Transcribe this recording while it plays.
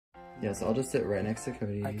Yeah, so I'll just sit right next to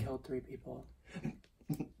Cody. I killed 3 people.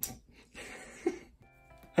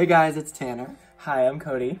 Hey guys, it's Tanner. Hi, I'm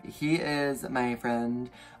Cody. He is my friend.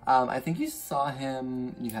 I think you saw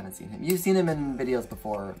him, you haven't seen him. You've seen him in videos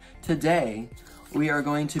before. Today, we are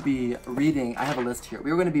going to be reading, I have a list here. We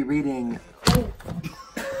are going to be reading...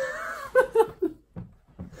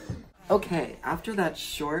 Okay, after that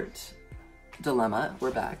short dilemma,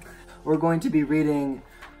 we're back. We're going to be reading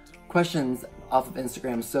questions off of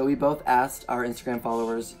Instagram. So we both asked our Instagram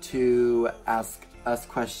followers to ask us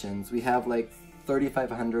questions. We have like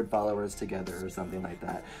 3,500 followers together or something like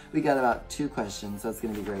that. We got about 2 questions, so it's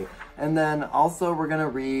gonna be great. And then also we're gonna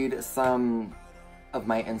read some of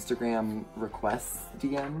my Instagram requests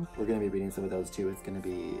DM. We're gonna be reading some of those too. It's gonna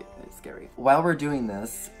be scary. While we're doing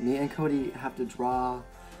this, me and Cody have to draw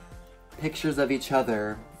pictures of each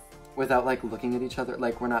other without like looking at each other.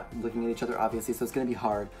 Like we're not looking at each other obviously, so it's gonna be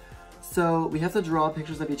hard. So we have to draw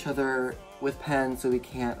pictures of each other with pen so we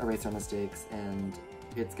can't erase our mistakes, and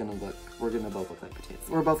it's gonna look, we're gonna both look like potatoes.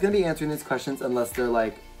 We're both gonna be answering these questions unless they're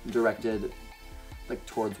like directed like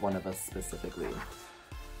towards one of us specifically.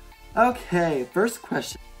 Okay, first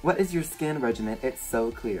question. What is your skin regimen? It's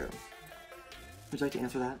so clear. Would you like to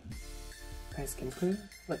answer that? My skin's clear?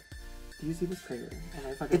 Look, do you see this crater? And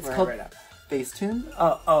I fucking It's called right up. Facetune?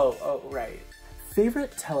 Oh, right.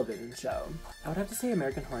 Favorite television show? I would have to say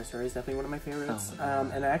American Horror Story is definitely one of my favorites.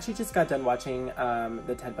 Oh. And I actually just got done watching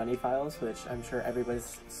the Ted Bundy Files, which I'm sure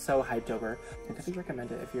everybody's so hyped over. I definitely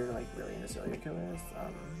recommend it if you're like really into serial killers.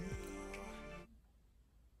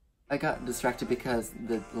 I got distracted because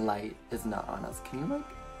the light is not on us. Can you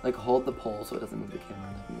like hold the pole so it doesn't move the camera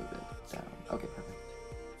and like move it down? Okay, perfect.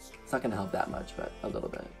 It's not gonna help that much, but a little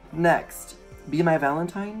bit. Next, be my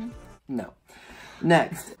Valentine? No.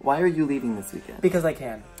 Next, why are you leaving this weekend? Because I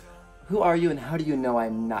can. Who are you and how do you know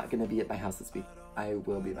I'm not gonna be at my house this week? I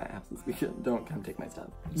will be at my house this weekend. Don't come take my stuff.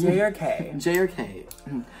 J or K? J or K?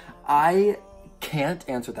 I can't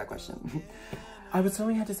answer that question. I would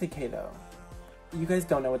certainly have to say K though. You guys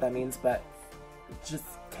don't know what that means, but just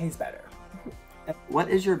K's better. What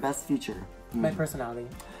is your best feature? My personality.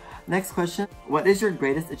 Next question. What is your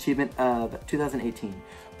greatest achievement of 2018?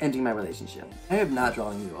 Ending my relationship. I am not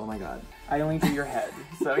drawing you, oh my god. I only drew your head,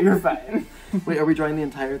 so you're fine. Wait, are we drawing the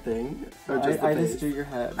entire thing? Or just I just drew your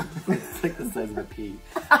head. It's like the size of a pea.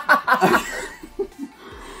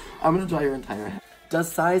 I'm gonna draw your entire head.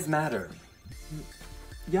 Does size matter?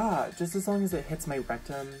 Yeah, just as long as it hits my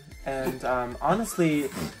rectum and honestly,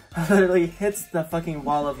 literally hits the fucking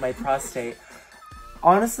wall of my prostate.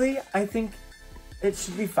 Honestly, I think it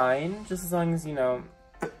should be fine, just as long as, you know,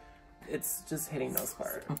 it's just hitting those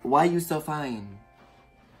parts. Why you so fine?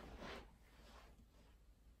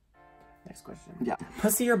 Next question. Yeah.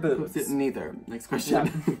 Pussy or boobs? Neither. Next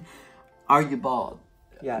question. Yeah. Are you bald?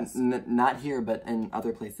 Yes. Not here, but in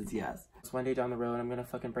other places, yes. One day down the road, I'm gonna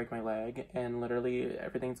fucking break my leg, and literally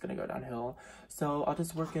everything's gonna go downhill. So I'll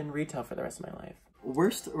just work in retail for the rest of my life.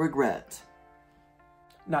 Worst regret?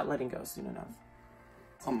 Not letting go soon enough.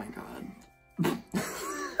 Oh my god.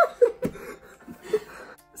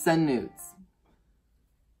 Send nudes.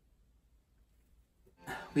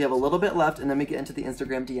 We have a little bit left, and then we get into the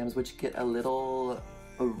Instagram DMs, which get a little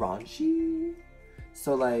raunchy.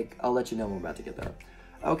 So, like, I'll let you know when we're about to get there.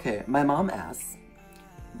 Okay, my mom asks,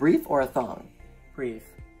 brief or a thong? Brief.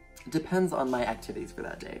 Depends on my activities for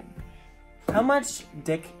that day. How much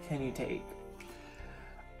dick can you take?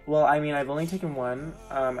 Well, I mean, I've only taken one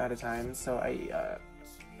at a time, so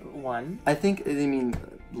one. I think they mean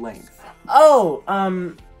length. Oh,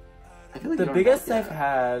 I feel like the biggest I've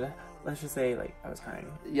had, let's just say, like, I was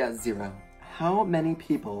crying. Yeah, 0. How many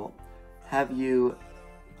people have you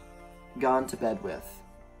gone to bed with?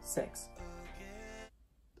 6.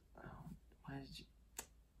 Oh, why did you...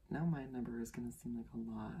 Now my number is gonna seem like a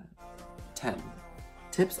lot. 10.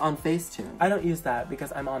 Tips on Facetune. I don't use that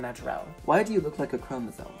because I'm all natural. Why do you look like a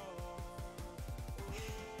chromosome?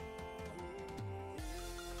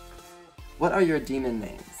 What are your demon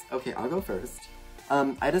names? Okay, I'll go first.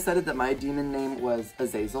 I decided that my demon name was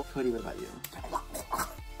Azazel. Cody, what about you?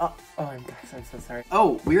 Oh my gosh, I'm so sorry.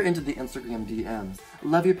 Oh, we're into the Instagram DMs.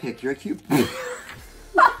 Love your pic, you're a cute...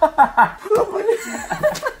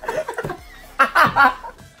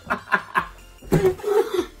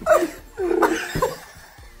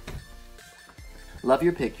 Love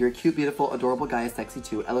your pic, you're a cute, beautiful, adorable guy, sexy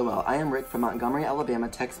too, LOL. I am Rick from Montgomery, Alabama.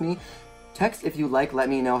 Text me. Text if you like, let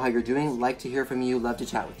me know how you're doing. Like to hear from you, love to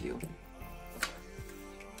chat with you.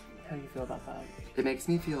 How do you feel about that? It makes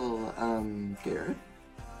me feel, scared.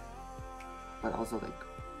 But also, like,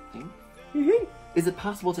 thanks. Is it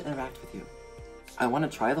possible to interact with you? I want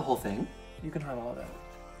to try the whole thing. You can have all of it.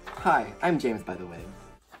 Hi, I'm James, by the way.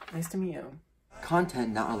 Nice to meet you.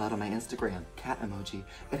 Content not allowed on my Instagram. Cat emoji.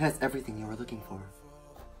 It has everything you were looking for.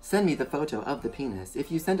 Send me the photo of the penis.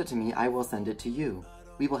 If you send it to me, I will send it to you.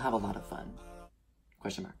 We will have a lot of fun.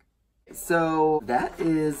 Question mark. So that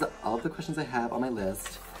is all of the questions I have on my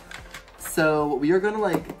list. So we are gonna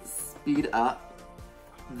like speed up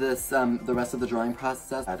this the rest of the drawing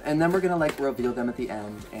process, and then we're gonna like reveal them at the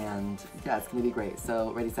end, and yeah, it's gonna be great.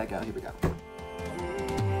 So ready, set, go. Here we go.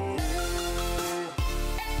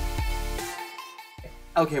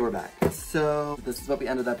 Okay, we're back. So this is what we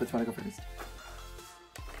ended up with. Want to go first?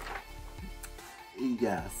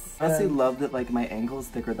 Yes. I honestly love that like my ankle is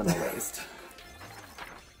thicker than the waist.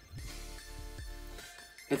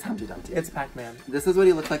 It's Humpty Dumpty. It's Pac-Man. This is what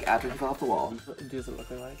he looks like after he fell off the wall. What does it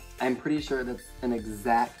look like? I'm pretty sure that's an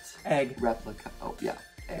exact egg replica. Oh yeah,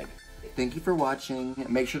 egg. Thank you for watching.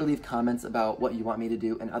 Make sure to leave comments about what you want me to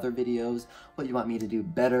do in other videos, what you want me to do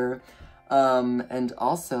better. And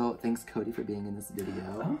also, thanks Cody for being in this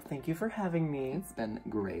video. Oh, thank you for having me. It's been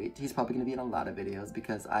great. He's probably going to be in a lot of videos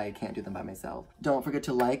because I can't do them by myself. Don't forget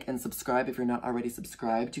to like and subscribe if you're not already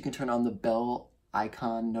subscribed. You can turn on the bell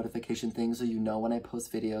icon notification thing so you know when I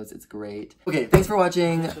post videos. It's great. Okay, thanks for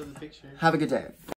watching. Have a good day.